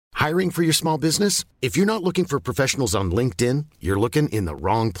Hiring for your small business? If you're not looking for professionals on LinkedIn, you're looking in the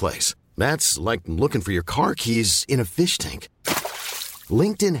wrong place. That's like looking for your car keys in a fish tank.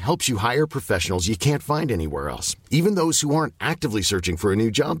 LinkedIn helps you hire professionals you can't find anywhere else, even those who aren't actively searching for a new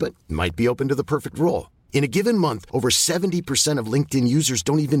job but might be open to the perfect role. In a given month, over 70% of LinkedIn users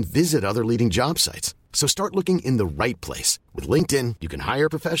don't even visit other leading job sites. So start looking in the right place. With LinkedIn, you can hire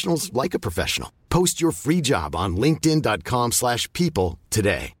professionals like a professional. Post your free job on linkedin.com/people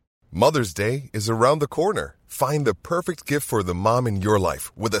today. Mother's Day is around the corner. Find the perfect gift for the mom in your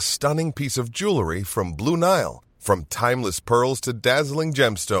life with a stunning piece of jewelry from Blue Nile. From timeless pearls to dazzling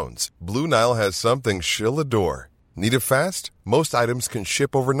gemstones, Blue Nile has something she'll adore. Need it fast? Most items can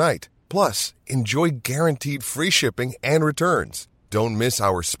ship overnight. Plus, enjoy guaranteed free shipping and returns. Don't miss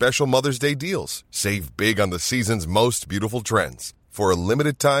our special Mother's Day deals. Save big on the season's most beautiful trends. For a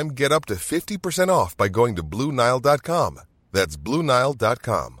limited time, get up to 50% off by going to BlueNile.com. That's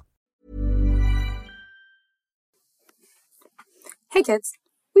BlueNile.com. Hey kids,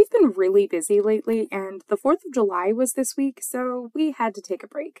 we've been really busy lately and the 4th of July was this week, so we had to take a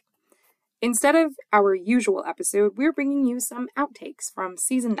break. Instead of our usual episode, we're bringing you some outtakes from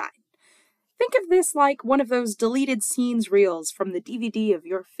Season 9. Think of this like one of those deleted scenes reels from the DVD of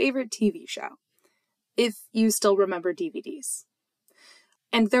your favorite TV show. If you still remember DVDs.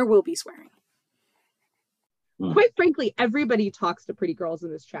 And there will be swearing. Quite frankly, everybody talks to pretty girls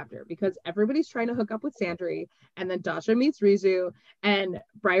in this chapter because everybody's trying to hook up with Sandry, and then Dasha meets Rizu, and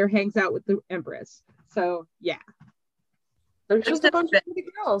Briar hangs out with the Empress. So, yeah. There's just a bunch of pretty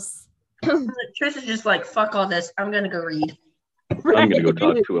girls. Trish is just like, fuck all this. I'm going to go read. Right. I'm going to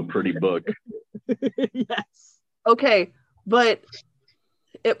go talk to a pretty book. Yes. Okay, but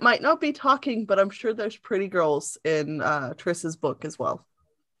it might not be talking, but I'm sure there's pretty girls in Triss's book as well.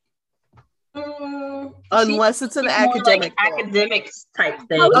 Unless it's an academic like academics type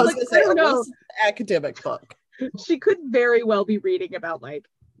thing. I was like, gonna say, I don't know. unless it's an academic book. She could very well be reading about, like,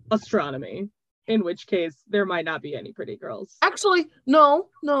 astronomy, in which case there might not be any pretty girls. Actually, no.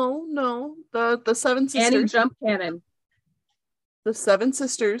 The Seven Sisters. Annie Jump Cannon. The Seven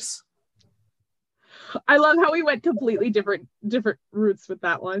Sisters. I love how we went completely different routes with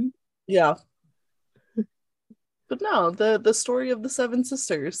that one. Yeah. But no, the story of the Seven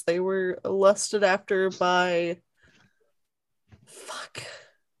Sisters, they were lusted after by... Fuck.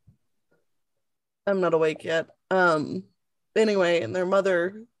 I'm not awake yet. Anyway, and their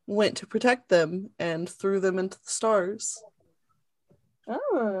mother went to protect them and threw them into the stars.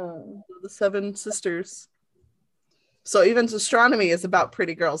 Oh. The Seven Sisters. So even astronomy is about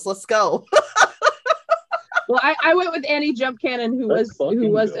pretty girls. Let's go. Well, I went with Annie Jump Cannon, who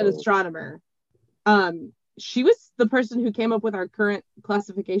was an astronomer. She was the person who came up with our current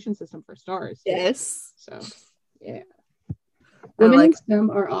classification system for stars. Yes. So, yeah. Women in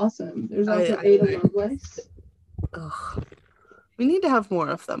STEM are awesome. There's also Ada Lovelace. Ugh. We need to have more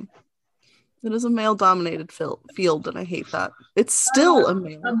of them. It is a male-dominated field, and I hate that. It's still a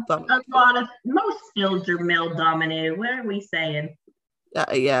male-dominated field. Most fields are male-dominated. What are we saying?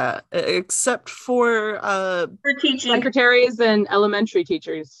 Yeah, except for teaching secretaries and elementary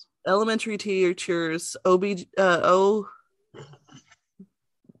teachers. Elementary teachers, nursing.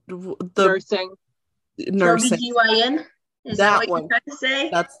 OBGYN? Is that what one. You're trying to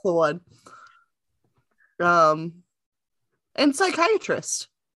say? That's the one. And psychiatrist.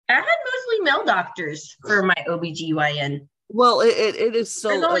 I had mostly male doctors for my OBGYN. Well, it is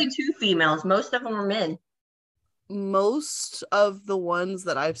still... There's only 2 females. Most of them are men. Most of the ones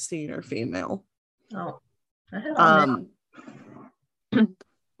that I've seen are female. Oh.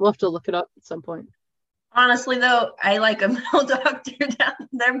 We'll have to look it up at some point. Honestly, though, I like a male doctor down.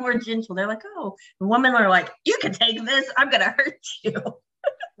 They're more gentle. They're like, oh, women are like, you can take this. I'm going to hurt you.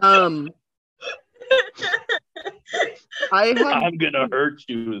 I'm going to hurt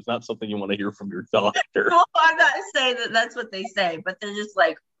you is not something you want to hear from your doctor. Well, I'm not saying that that's what they say, but they're just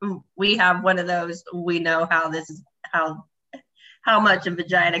like, we have one of those. We know how this is, how much a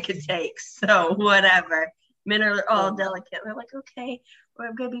vagina can take. So whatever. Men are all delicate. They're like, okay,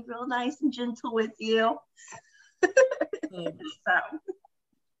 I'm going to be real nice and gentle with you.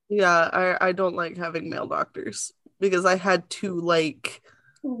 Yeah, I don't like having male doctors because I had to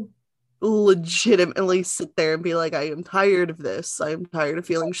legitimately sit there and be like, I am tired of this. I am tired of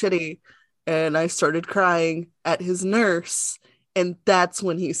feeling shitty. And I started crying at his nurse. And that's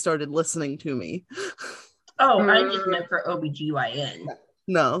when he started listening to me. Oh, I just meant for OBGYN.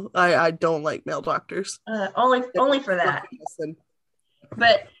 No, I don't like male doctors. Only for that. Listen.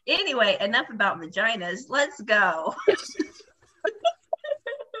 But anyway, enough about vaginas. Let's go.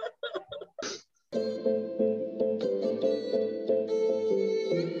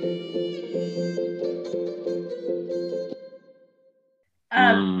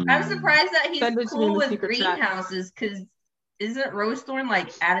 I'm surprised that he's cool with greenhouses, because isn't Rosethorn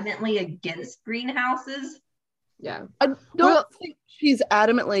like adamantly against greenhouses? Yeah. I don't think she's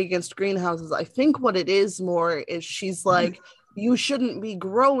adamantly against greenhouses. I think what it is more is she's like, you shouldn't be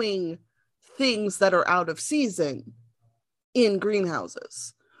growing things that are out of season in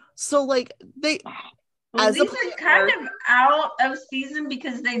greenhouses. So like these are kind of out of season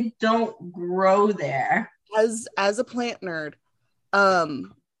because they don't grow there. As a plant nerd,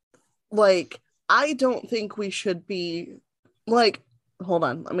 like I don't think we should be like, hold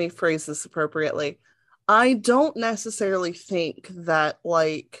on, let me phrase this appropriately. I don't necessarily think that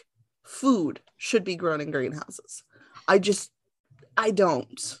like food should be grown in greenhouses. I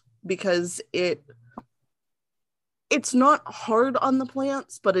don't, because it's not hard on the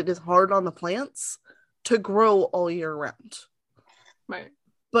plants, but it is hard on the plants to grow all year round. Right.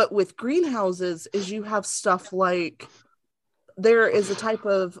 But with greenhouses is you have stuff like, there is a type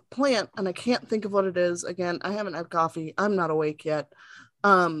of plant, and I can't think of what it is. Again, I haven't had coffee. I'm not awake yet.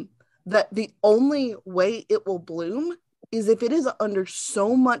 That the only way it will bloom is if it is under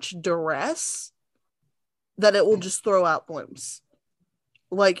so much duress that it will just throw out blooms.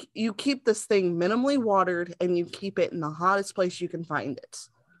 Like, you keep this thing minimally watered and you keep it in the hottest place you can find it.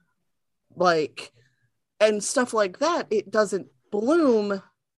 Like, and stuff like that, it doesn't bloom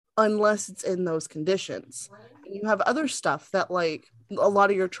unless it's in those conditions. You have other stuff that, like a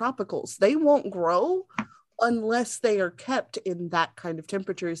lot of your tropicals, they won't grow unless they are kept in that kind of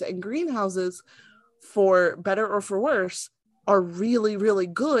temperatures. And greenhouses, for better or for worse, are really, really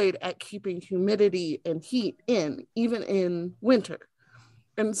good at keeping humidity and heat in, even in winter.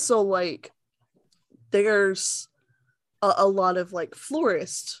 And so, like, there's a lot of, like,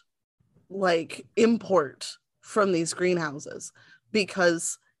 florist, like, import from these greenhouses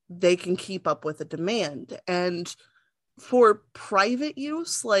because they can keep up with the demand. And for private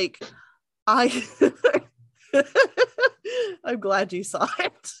use, like, I'm glad you saw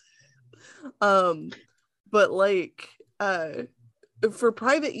it. But like, for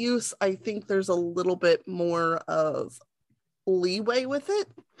private use, I think there's a little bit more of leeway with it.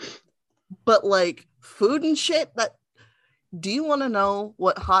 But like food and shit, do you want to know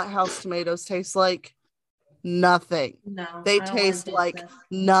what hothouse tomatoes taste like? Nothing. No, they taste like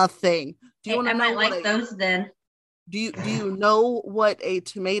nothing. Do you want to know? I might like those then. Do you know what a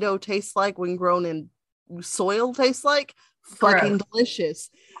tomato tastes like when grown in soil tastes like? Gross. Fucking delicious.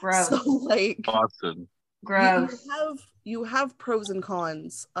 Gross. So like awesome. Gross. You have pros and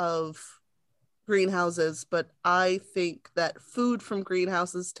cons of greenhouses, but I think that food from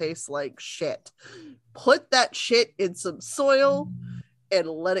greenhouses tastes like shit. Put that shit in some soil and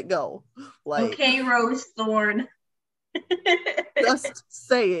let it go. Like, okay, Rosethorn. Just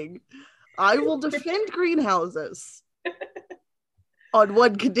saying. I will defend greenhouses on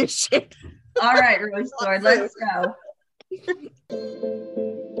one condition. All right, Rosethorn, let's go.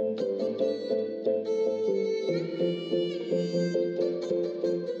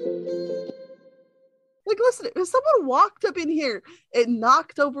 Like, listen, if someone walked up in here and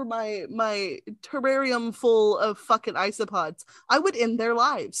knocked over my terrarium full of fucking isopods, I would end their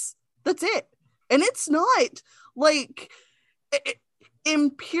lives. That's it. And it's not like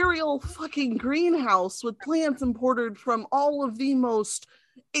imperial fucking greenhouse with plants imported from all of the most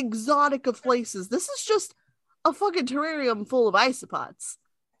exotic of places. This is just a fucking terrarium full of isopods.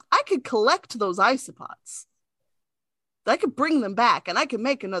 I could collect those isopods. I could bring them back and I could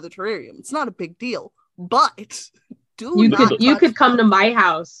make another terrarium. It's not a big deal. But you could come to my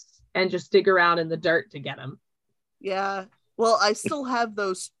house and just dig around in the dirt to get them. Yeah. Well, I still have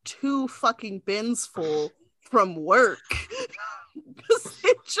those 2 fucking bins full from work because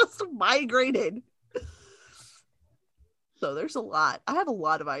it just migrated. So there's a lot. I have a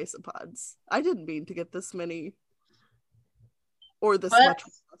lot of isopods. I didn't mean to get this many or this much,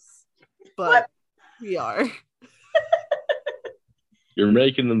 but we are. You're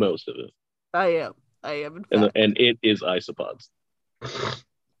making the most of it. I am. In fact. And it is isopods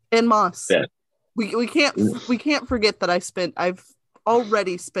and moss. Yeah. We can't forget that I've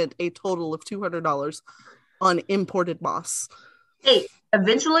already spent a total of $200 on imported moss. Hey,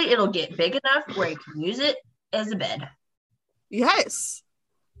 eventually it'll get big enough where you can use it as a bed. Yes.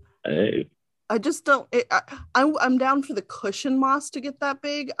 Hey. I just don't. I'm down for the cushion moss to get that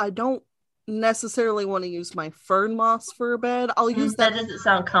big. I don't necessarily want to use my fern moss for a bed. I'll use that. That doesn't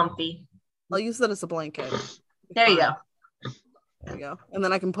sound comfy. I'll use that as a blanket. There you go. There you go. And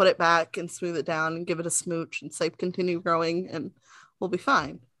then I can put it back and smooth it down and give it a smooch and say continue growing and we'll be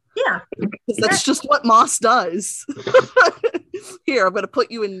fine. Yeah. Because that's just what moss does. Here, I'm going to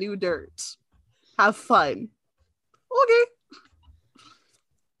put you in new dirt. Have fun. Okay.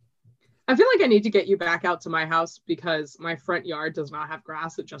 I feel like I need to get you back out to my house because my front yard does not have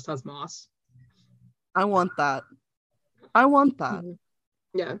grass. It just has moss. I want that.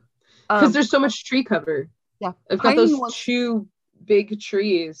 Yeah. Because there's so much tree cover. Yeah. I've got those 2 big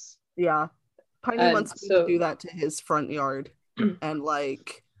trees. Yeah. Piney wants me to do that to his front yard. And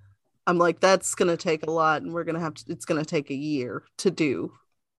like, I'm like, that's going to take a lot. And it's going to take a year to do.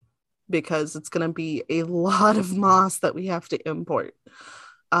 Because it's going to be a lot of moss that we have to import.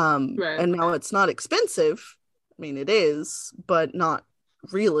 Right. And now it's not expensive. I mean, it is, but not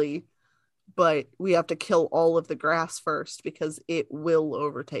really. But we have to kill all of the grass first because it will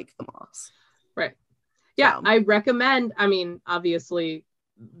overtake the moss. Right. Yeah, I recommend, I mean, obviously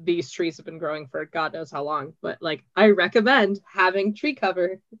these trees have been growing for God knows how long, but like I recommend having tree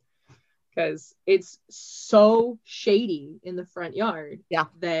cover because it's so shady in the front yard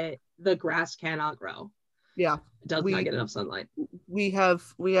that the grass cannot grow. Yeah. It does not get enough sunlight. We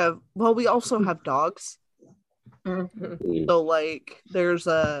also have dogs. Mm-hmm. So like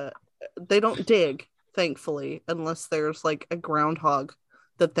they don't dig, thankfully, unless there's like a groundhog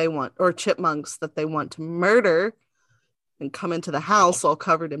that they want, or chipmunks that they want to murder and come into the house all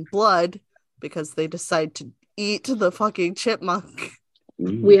covered in blood because they decide to eat the fucking chipmunk.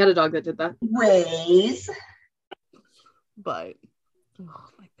 We had a dog that did that. Ways. But, oh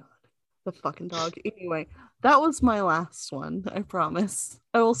my God, the fucking dog. Anyway, that was my last one, I promise.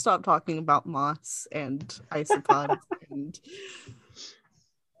 I will stop talking about moss and isopods and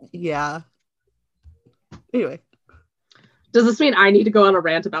yeah. Anyway. Does this mean I need to go on a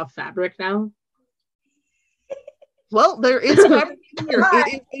rant about fabric now? Well, there is fabric in here.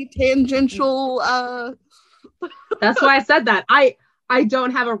 It is a tangential That's why I said that. I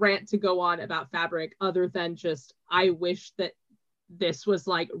don't have a rant to go on about fabric other than just I wish that this was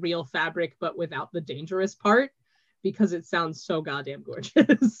like real fabric but without the dangerous part because it sounds so goddamn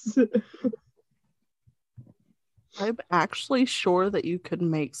gorgeous. I'm actually sure that you could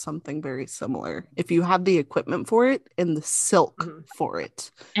make something very similar if you have the equipment for it and the silk for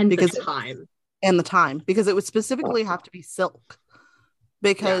it. And because the time. Because it would specifically have to be silk.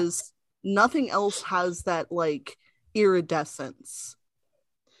 Because nothing else has that, like, iridescence.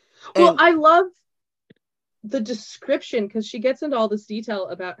 Well, I love the description because she gets into all this detail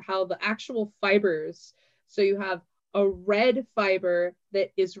about how the actual fibers, so you have a red fiber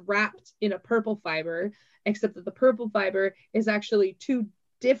that is wrapped in a purple fiber, except that the purple fiber is actually 2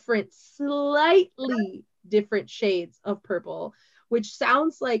 different, slightly different shades of purple, which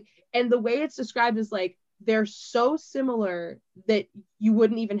sounds like, and the way it's described is like, they're so similar that you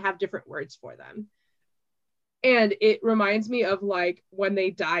wouldn't even have different words for them. And it reminds me of like when they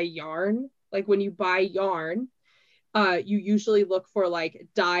dye yarn, like when you buy yarn, you usually look for like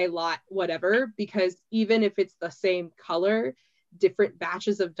dye lot, whatever, because even if it's the same color, different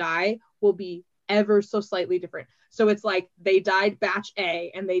batches of dye will be ever so slightly different. So it's like they dyed batch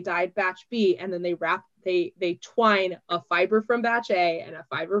A and they dyed batch B, and then they twine a fiber from batch A and a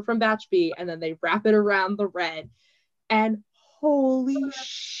fiber from batch B, and then they wrap it around the red. And holy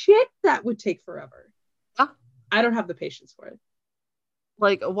shit, that would take forever. I don't have the patience for it.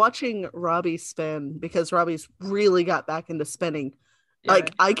 Like watching Robbie spin, because Robbie's really got back into spinning. Yeah.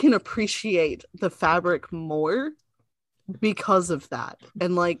 Like I can appreciate the fabric more because of that.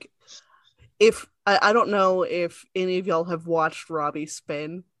 And like, if I don't know if any of y'all have watched Robbie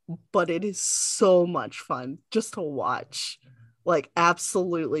spin, but it is so much fun just to watch. Like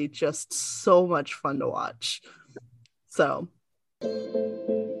absolutely just so much fun to watch. So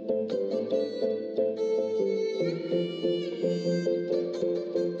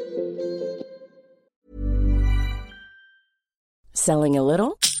selling a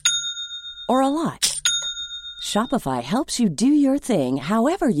little or a lot? Shopify helps you do your thing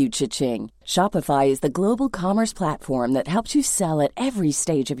however you cha-ching. Shopify is the global commerce platform that helps you sell at every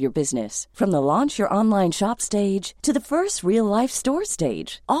stage of your business. From the launch your online shop stage to the first real-life store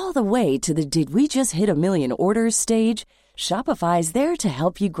stage, all the way to the did we just hit a million orders stage. Shopify is there to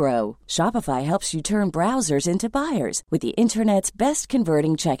help you grow. Shopify helps you turn browsers into buyers with the internet's best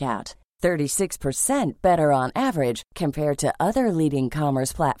converting checkout. 36% better on average compared to other leading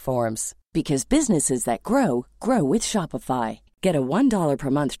commerce platforms. Because businesses that grow, grow with Shopify. Get a $1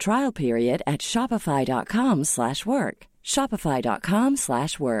 per month trial period at shopify.com/work.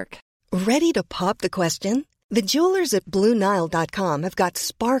 Shopify.com/work. Ready to pop the question? The jewelers at BlueNile.com have got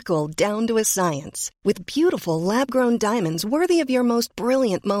sparkle down to a science with beautiful lab-grown diamonds worthy of your most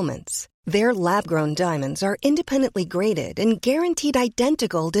brilliant moments. Their lab-grown diamonds are independently graded and guaranteed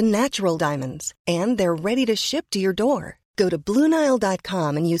identical to natural diamonds. And they're ready to ship to your door. Go to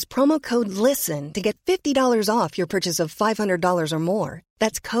BlueNile.com and use promo code LISTEN to get $50 off your purchase of $500 or more.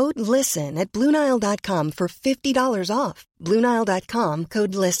 That's code LISTEN at BlueNile.com for $50 off. BlueNile.com,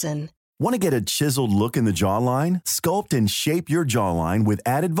 code LISTEN. Want to get a chiseled look in the jawline? Sculpt and shape your jawline with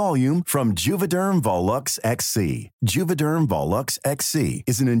added volume from Juvederm Volux XC. Juvederm Volux XC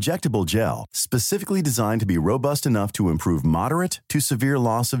is an injectable gel specifically designed to be robust enough to improve moderate to severe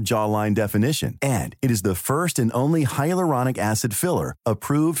loss of jawline definition. And it is the first and only hyaluronic acid filler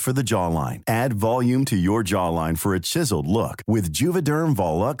approved for the jawline. Add volume to your jawline for a chiseled look with Juvederm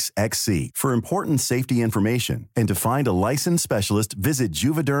Volux XC. For important safety information and to find a licensed specialist, visit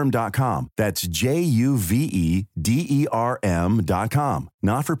Juvederm.com. That's Juvederm.com.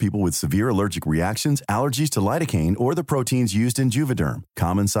 Not for people with severe allergic reactions, allergies to lidocaine, or the proteins used in Juvederm.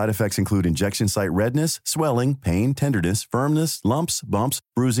 Common side effects include injection site redness, swelling, pain, tenderness, firmness, lumps, bumps,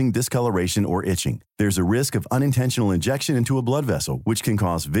 bruising, discoloration, or itching. There's a risk of unintentional injection into a blood vessel, which can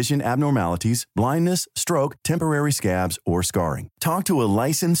cause vision abnormalities, blindness, stroke, temporary scabs, or scarring. Talk to a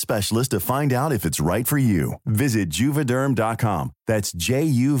licensed specialist to find out if it's right for you. Visit Juvederm.com. That's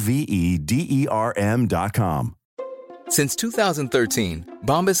Juvederm.com. Since 2013,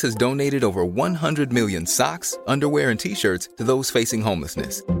 Bombas has donated over 100 million socks, underwear, and T-shirts to those facing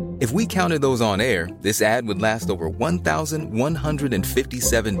homelessness. If we counted those on air, this ad would last over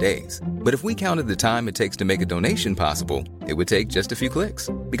 1,157 days. But if we counted the time it takes to make a donation possible, it would take just a few clicks.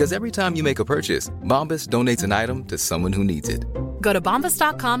 Because every time you make a purchase, Bombas donates an item to someone who needs it. Go to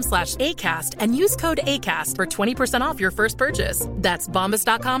bombas.com/ACAST and use code ACAST for 20% off your first purchase. That's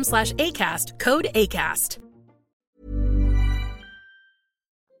bombas.com/ACAST, code ACAST.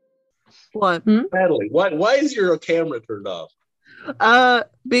 What? Natalie, why is your camera turned off?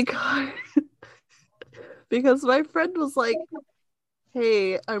 Because my friend was like,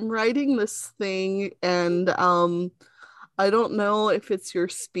 hey, I'm writing this thing and I don't know if it's your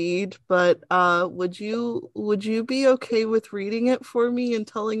speed, but would you be okay with reading it for me and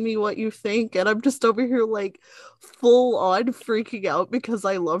telling me what you think? And I'm just over here like full on freaking out because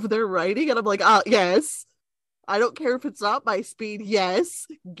I love their writing, and I'm like, yes, I don't care if it's not my speed. Yes,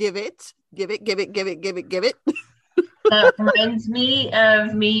 give it. That reminds me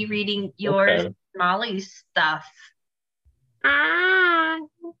of me reading your Molly's stuff.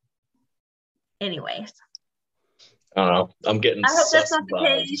 Anyways. I don't know. I'm getting I hope that's not sus the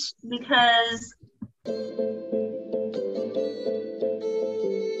case because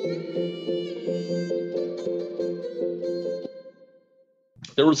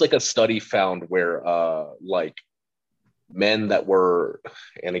there was like a study found where like men that were,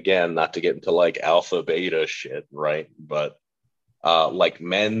 and again, not to get into like alpha beta shit, right? But like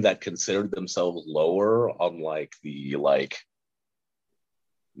men that considered themselves lower on like the like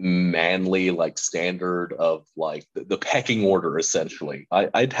manly like standard of like the pecking order, essentially.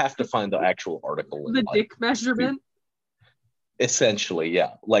 I'd have to find the actual article. The dick measurement. Essentially,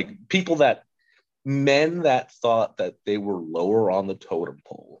 yeah. Like men that thought that they were lower on the totem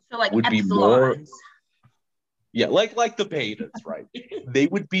pole so like would epsilons. Be more. Yeah, like the betas, right? They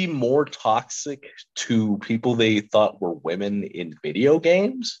would be more toxic to people they thought were women in video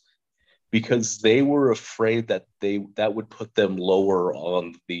games because they were afraid that that would put them lower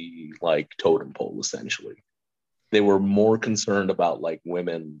on the like totem pole, essentially. They were more concerned about like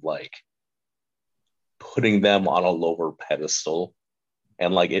women like putting them on a lower pedestal,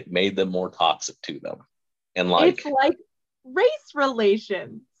 and like it made them more toxic to them. And like it's like race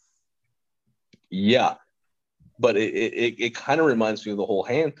relations. Yeah. But it kind of reminds me of the whole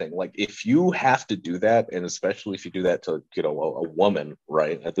hand thing. Like if you have to do that, and especially if you do that to, you know, a woman,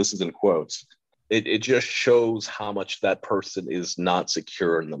 right? And this is in quotes. It just shows how much that person is not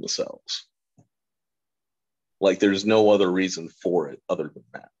secure in themselves. Like there's no other reason for it other than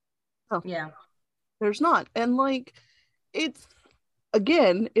that. Oh, yeah. There's not. And like it's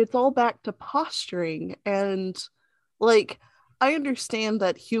all back to posturing. And like I understand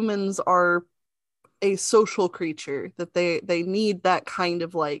that humans are a social creature, that they need that kind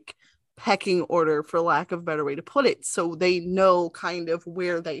of like pecking order, for lack of a better way to put it, so they know kind of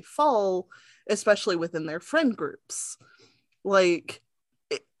where they fall, especially within their friend groups, like,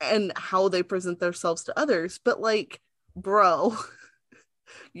 and how they present themselves to others. But like, bro,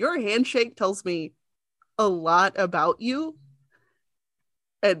 your handshake tells me a lot about you,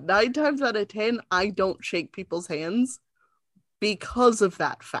 and 9 times out of 10 I don't shake people's hands because of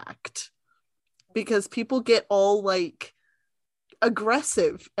that fact. Because people get all like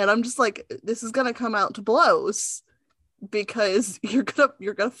aggressive, and I'm just like, this is gonna come out to blows because you're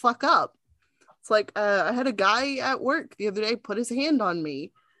gonna fuck up. It's like I had a guy at work the other day put his hand on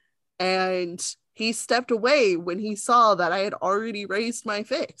me, and he stepped away when he saw that I had already raised my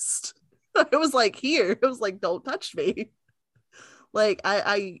fist. It was like, here. It was like, don't touch me. Like,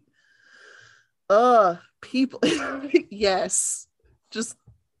 people. Yes. Just,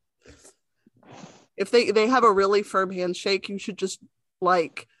 if they have a really firm handshake, you should just,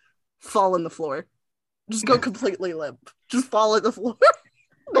 like, fall on the floor. Just go completely limp. Just fall on the floor.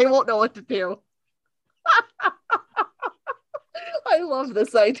 They won't know what to do. I love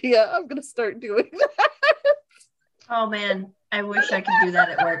this idea. I'm going to start doing that. Oh, man. I wish I could do that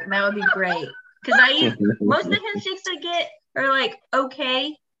at work. That would be great. Because most of the handshakes I get are like,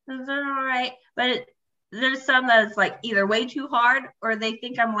 okay, they're all right. But there's some that's like either way too hard or they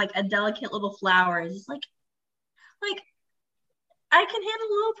think I'm like a delicate little flower. It's just like I can handle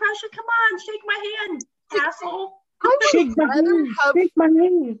a little pressure. Come on, shake my hand, asshole. Shake my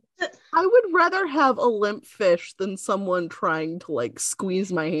hand. I would rather have a limp fish than someone trying to like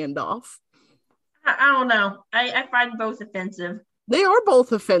squeeze my hand off. I don't know. I find both offensive. They are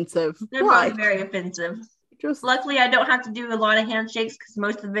both offensive. They're both very offensive. Luckily, I don't have to do a lot of handshakes because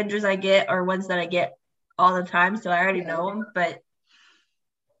most of the vendors I get are ones that I get all the time, so I already know them. But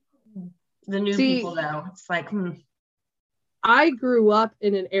the new people, though, it's like, I grew up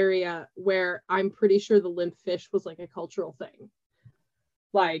in an area where I'm pretty sure the limp fish was like a cultural thing.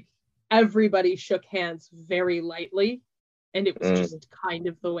 Like, everybody shook hands very lightly, and it was just kind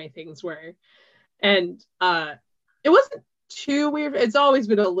of the way things were. And it wasn't too weird. It's always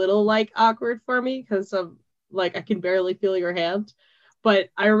been a little like awkward for me because of like I can barely feel your hand. But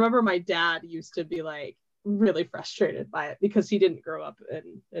I remember my dad used to be like really frustrated by it because he didn't grow up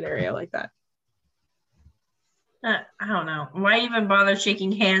in an area like that. I don't know. Why even bother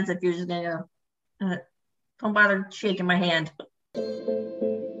shaking hands if you're just gonna don't bother shaking my hand.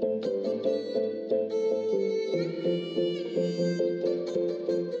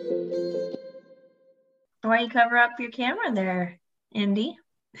 Why you cover up your camera there, Indy?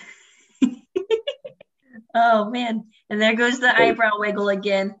 Oh man, and there goes the eyebrow wiggle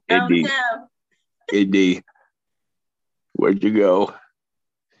again. Indy. Oh no. Indy, where'd you go?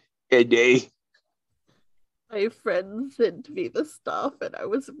 Indy. My friend sent me the stuff and I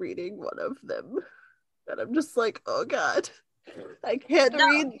was reading one of them. And I'm just like, oh God, I can't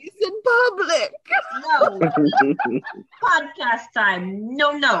read these in public. No. Podcast time.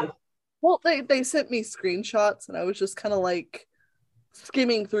 No. Well, they sent me screenshots and I was just kind of like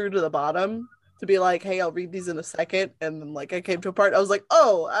skimming through to the bottom to be like, hey, I'll read these in a second. And then like I came to a part, I was like,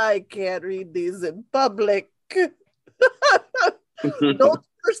 oh, I can't read these in public. Don't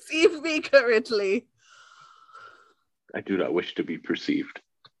perceive me currently. I do not wish to be perceived.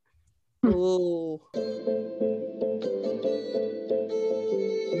 Oh.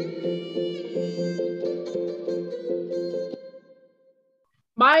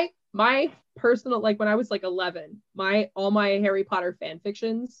 My personal, like when I was like 11, all my Harry Potter fan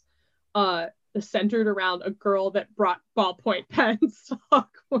fictions centered around a girl that brought ballpoint pens to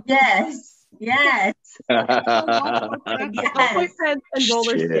Hogwarts. Yes. Ballpoint pens and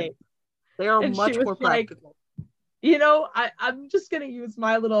roller skates. They are much more practical. Like, I'm just gonna use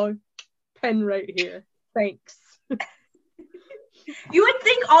my little pen right here. Thanks. You would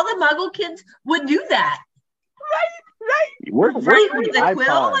think all the Muggle kids would do that. Right. Where's the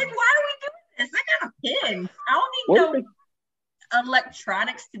quill? Like, why are we doing this? I got a pen. I don't need no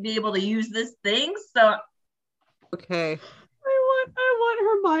electronics to be able to use this thing. So okay. I want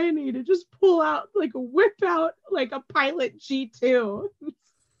Hermione to just whip out like a Pilot G2.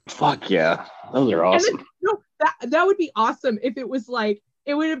 Fuck yeah. Those are awesome. That would be awesome if it was like,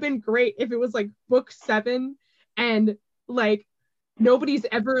 it would have been great if it was like book 7 and like nobody's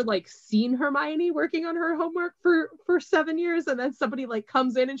ever like seen Hermione working on her homework for 7 years, and then somebody like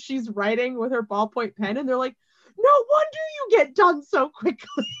comes in and she's writing with her ballpoint pen and they're like, no wonder you get done so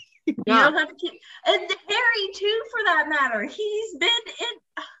quickly. You don't have to keep, and Harry too, for that matter. He's been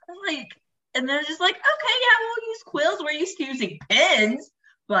in like, and they're just like, okay, yeah, we'll use quills. We're used to using pens,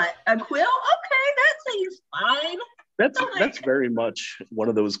 but a quill, okay, that seems fine. That's very much one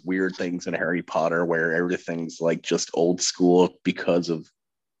of those weird things in Harry Potter where everything's like just old school because of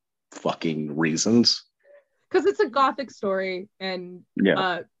fucking reasons. Because it's a gothic story, and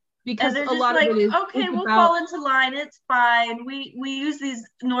because and a lot like, of it is okay, we'll fall into line. It's fine. We use these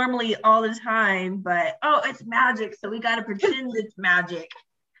normally all the time, but it's magic, so we got to pretend it's magic.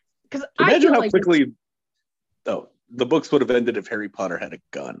 Because imagine how quickly, the books would have ended if Harry Potter had a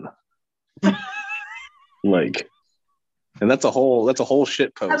gun. Like, and that's a whole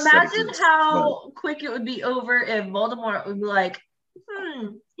shit post. Imagine how quick it would be over if Voldemort would be like,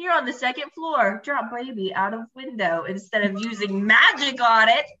 you're on the second floor, drop baby out of window, instead of using magic on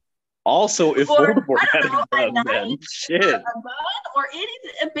it. Also, if Or, Voldemort I had don't know, a a gun, then knife, shit. a gun, or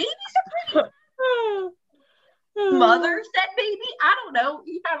anything. Babies are pretty. Mother said baby. I don't know.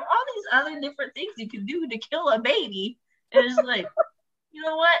 You have all these other different things you can do to kill a baby. And it's like, you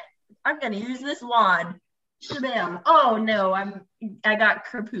know what? I'm gonna use this wand. Shabam. Oh no, I got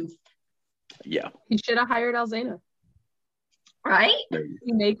kerpoofed. Yeah. He should have hired Alzana. Right?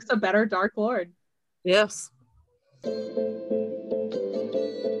 He makes a better Dark Lord. Yes.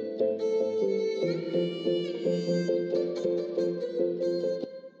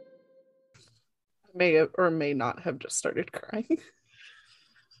 May or may not have just started crying.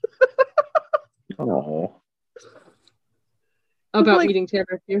 Oh. About like, meeting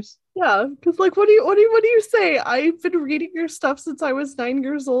Tamara Pierce. Yeah, because like, what do you say? I've been reading your stuff since I was 9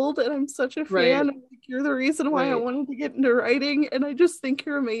 years old, and I'm such a fan. Right. And, like, you're the reason why I wanted to get into writing, and I just think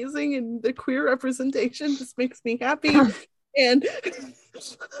you're amazing, and the queer representation just makes me happy. And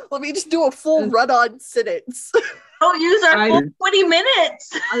let me just do a full run-on sentence. Don't use our full 20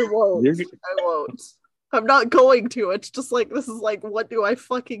 minutes. I won't. I'm not going to. It's just like, this is like, what do I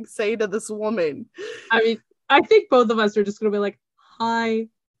fucking say to this woman? I mean, I think both of us are just gonna be like, hi,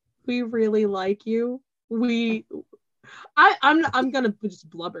 we really like you. I'm gonna just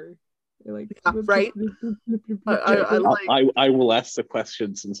blubber. Like, right? I will ask the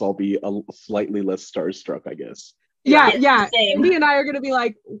question since I'll be a slightly less starstruck, I guess. Yeah. Andy and I are gonna be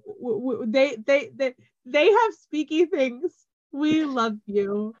like, they have speaky things. We love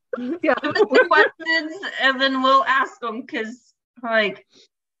you. Yeah. Questions, and then we'll ask them because, like,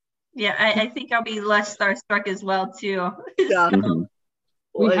 yeah, I think I'll be less starstruck as well too. Yeah.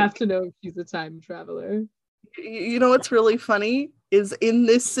 We have to know if she's a time traveler. You know what's really funny is in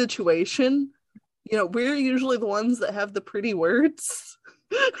this situation, you know, we're usually the ones that have the pretty words.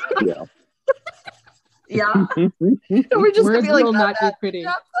 Yeah. Yeah. We're just gonna be like, not be pretty.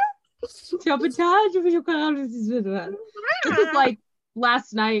 This is like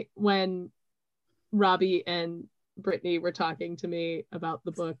last night when Robbie and Brittany were talking to me about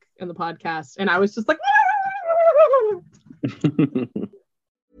the book and the podcast, and I was just like,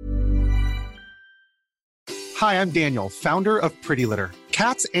 Hi, I'm Daniel, founder of Pretty Litter.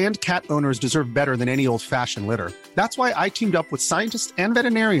 Cats and cat owners deserve better than any old-fashioned litter. That's why I teamed up with scientists and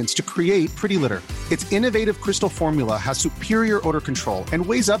veterinarians to create Pretty Litter. Its innovative crystal formula has superior odor control and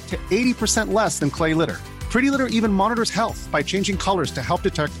weighs up to 80% less than clay litter. Pretty Litter even monitors health by changing colors to help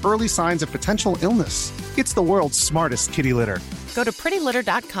detect early signs of potential illness. It's the world's smartest kitty litter. Go to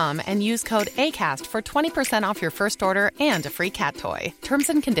prettylitter.com and use code ACAST for 20% off your first order and a free cat toy. Terms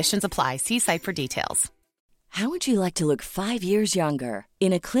and conditions apply. See site for details. How would you like to look 5 years younger?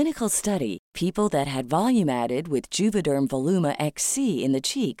 In a clinical study, people that had volume added with Juvederm Voluma XC in the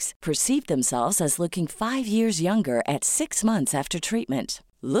cheeks perceived themselves as looking 5 years younger at 6 months after treatment.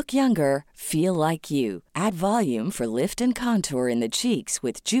 Look younger, feel like you. Add volume for lift and contour in the cheeks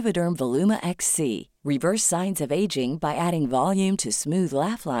with Juvederm Voluma XC. Reverse signs of aging by adding volume to smooth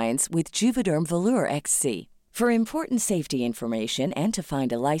laugh lines with Juvederm Volure XC. For important safety information and to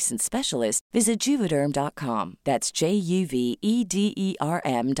find a licensed specialist, visit Juvederm.com. That's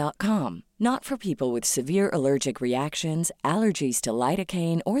JUVEDERM.com. Not for people with severe allergic reactions, allergies to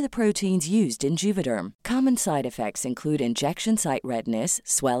lidocaine, or the proteins used in Juvederm. Common side effects include injection site redness,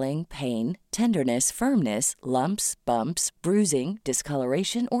 swelling, pain, tenderness, firmness, lumps, bumps, bruising,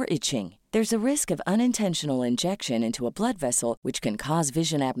 discoloration, or itching. There's a risk of unintentional injection into a blood vessel, which can cause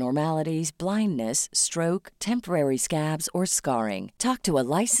vision abnormalities, blindness, stroke, temporary scabs, or scarring. Talk to a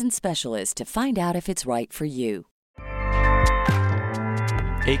licensed specialist to find out if it's right for you.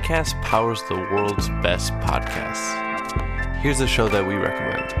 Acast powers the world's best podcasts. Here's a show that we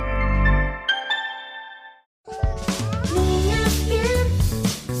recommend.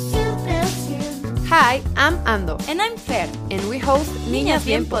 Hi, I'm Ando. And I'm Fer. And we host Niñas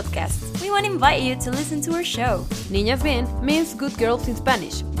Bien podcast. We want to invite you to listen to our show. Niñas Bien means good girls in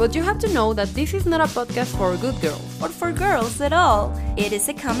Spanish, but you have to know that this is not a podcast for good girls. Or for girls at all. It is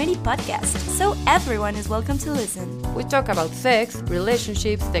a comedy podcast, so everyone is welcome to listen. We talk about sex,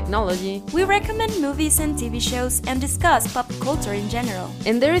 relationships, technology. We recommend movies and TV shows and discuss pop culture in general.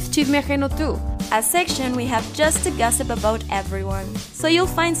 And there is Chisme Ajeno too. A section we have just to gossip about everyone. So you'll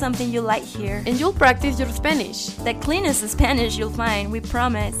find something you like here. And you'll practice your Spanish. The cleanest Spanish you'll find, we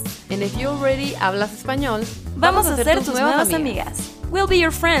promise. And if you already hablas español, vamos a ser tus nuevas amigas. We'll be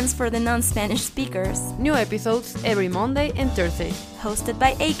your friends for the non-Spanish speakers. New episodes every Monday and Thursday. Hosted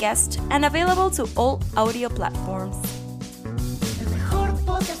by Acast and available to all audio platforms.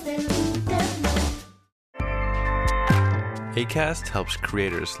 Acast helps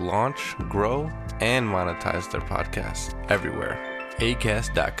creators launch, grow, and monetize their podcasts everywhere.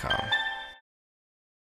 ACAST.com.